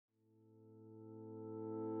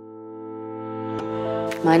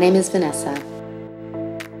My name is Vanessa.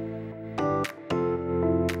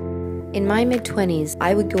 In my mid-20s,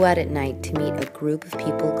 I would go out at night to meet a group of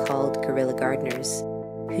people called guerrilla gardeners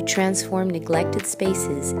who transform neglected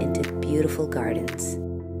spaces into beautiful gardens.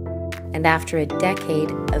 And after a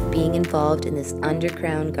decade of being involved in this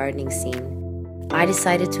underground gardening scene, I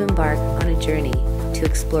decided to embark on a journey to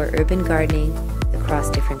explore urban gardening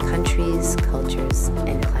across different countries, cultures,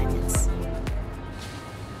 and climates.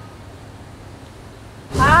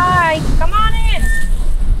 Hi, come on in.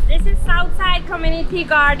 This is Southside Community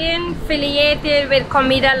Garden, affiliated with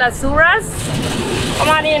Comida Las Uras. Come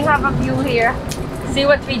on in, have a view here. See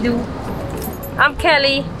what we do. I'm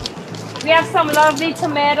Kelly. We have some lovely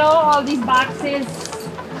tomato, all these boxes.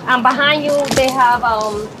 And behind you, they have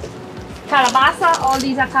calabaza. All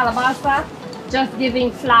these are calabaza, just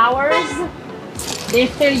giving flowers. They're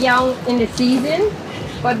still young in the season,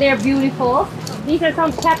 but they're beautiful. These are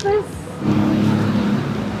some peppers.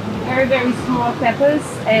 Very, very small peppers.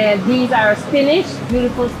 These are spinach,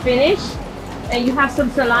 beautiful spinach. And you have some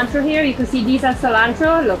cilantro here. You can see these are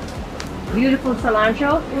cilantro. Look, beautiful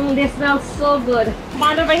cilantro. They smell so good. Come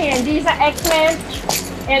on over here. And these are eggplant.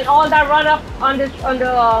 And all that run up on the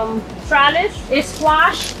trellis is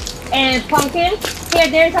squash and pumpkin. Here,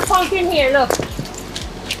 there's a pumpkin here. Look,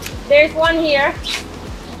 there's one here.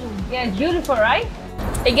 Yeah, it's beautiful, right?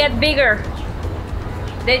 They get bigger.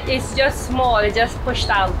 It's just small, it's just pushed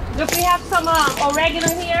out. Look, we have some oregano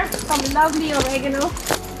here, some lovely oregano.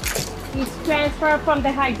 It's transferred from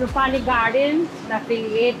the hydroponic garden,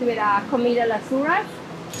 affiliated with Comida Las Uras.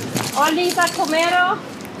 All these are tomato,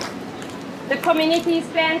 the community is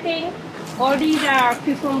planting. All these are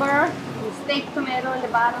cucumber, steak tomato in the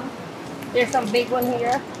bottom. There's some big one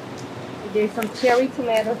here. There's some cherry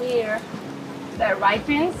tomato here that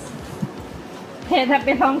ripens. And that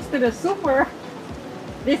belongs to the super.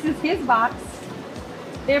 This is his box.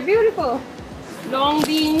 They're beautiful. Long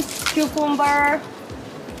beans, cucumber,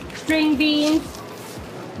 string beans.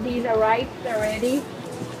 These are ripe already.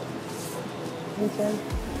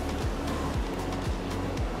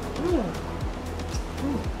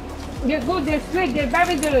 They're good, they're sweet, they're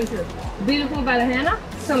very delicious. Beautiful banana,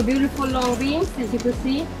 some beautiful long beans, as you can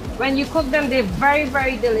see. When you cook them, they're very,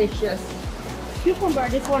 very delicious. Cucumber,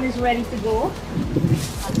 this one is ready to go.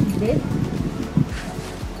 I'll eat this.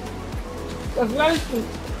 It's very sweet.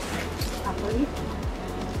 Apple.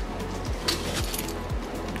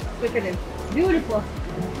 Look at it. Beautiful.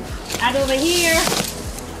 And over here,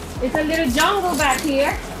 it's a little jungle back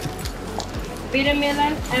here. Bitter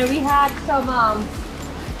melon. And we had some,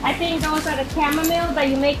 I think those are the chamomile that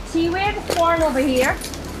you make tea with. Corn over here.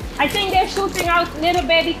 I think they're shooting out little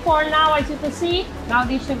baby corn now, as you can see. Now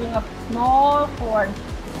they're shooting up small corn.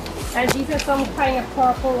 And these are some kind of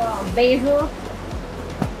purple basil.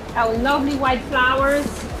 Our lovely white flowers.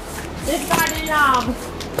 This garden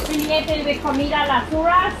affiliated with Comida Las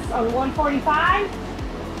Uras on 145,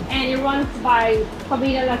 and it runs by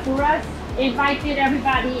Comida Las Uras. Invited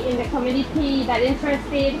everybody in the community that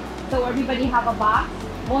interested, so everybody have a box.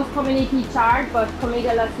 Most community charge, but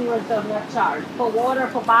Comida Las Uras does not charge for water,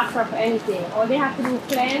 for box, or for anything. All they have to do is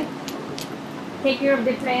plant, take care of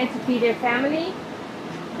the plants to feed their family.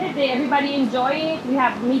 Everybody enjoy it. We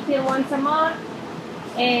have meeting once a month.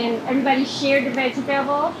 And everybody share the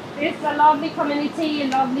vegetable. It's a lovely community, a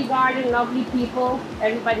lovely garden, lovely people.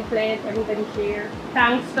 Everybody plant, everybody share.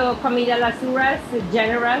 Thanks to Comida Las Uras,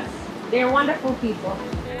 generous. They're wonderful people.